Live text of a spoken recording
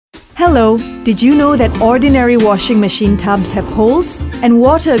Hello! Did you know that ordinary washing machine tubs have holes? And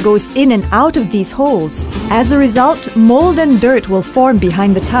water goes in and out of these holes. As a result, mold and dirt will form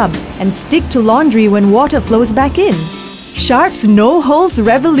behind the tub and stick to laundry when water flows back in. Sharp's No Holes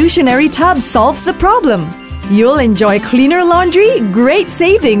Revolutionary Tub solves the problem. You'll enjoy cleaner laundry, great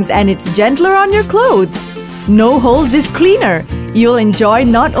savings, and it's gentler on your clothes. No Holes is cleaner. You'll enjoy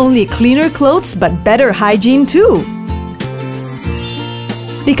not only cleaner clothes but better hygiene too.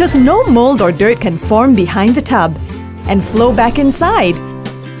 Because no mold or dirt can form behind the tub and flow back inside,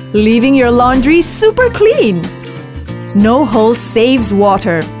 leaving your laundry super clean. No Holes saves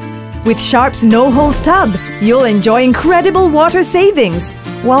water. With Sharp's No Holes tub, you'll enjoy incredible water savings,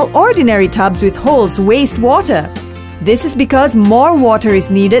 while ordinary tubs with holes waste water. This is because more water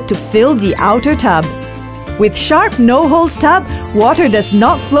is needed to fill the outer tub. With Sharp No Holes tub, water does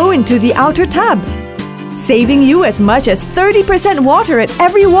not flow into the outer tub, saving you as much as 30% water at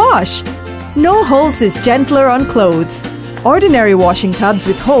every wash. No Holes is gentler on clothes. Ordinary washing tubs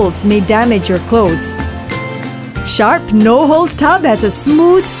with holes may damage your clothes. Sharp No Holes tub has a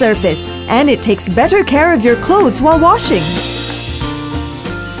smooth surface and it takes better care of your clothes while washing.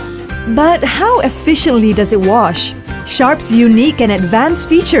 But how efficiently does it wash? Sharp's unique and advanced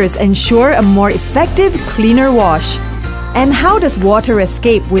features ensure a more effective, cleaner wash. And how does water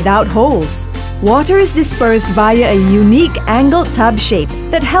escape without holes? Water is dispersed via a unique angled tub shape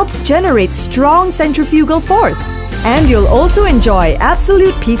that helps generate strong centrifugal force. And you'll also enjoy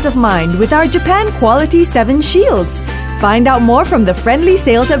absolute peace of mind with our Japan Quality 7 Shields. Find out more from the friendly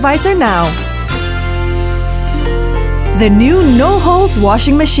sales advisor now. The new No Holes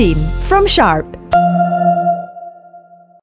washing machine from Sharp.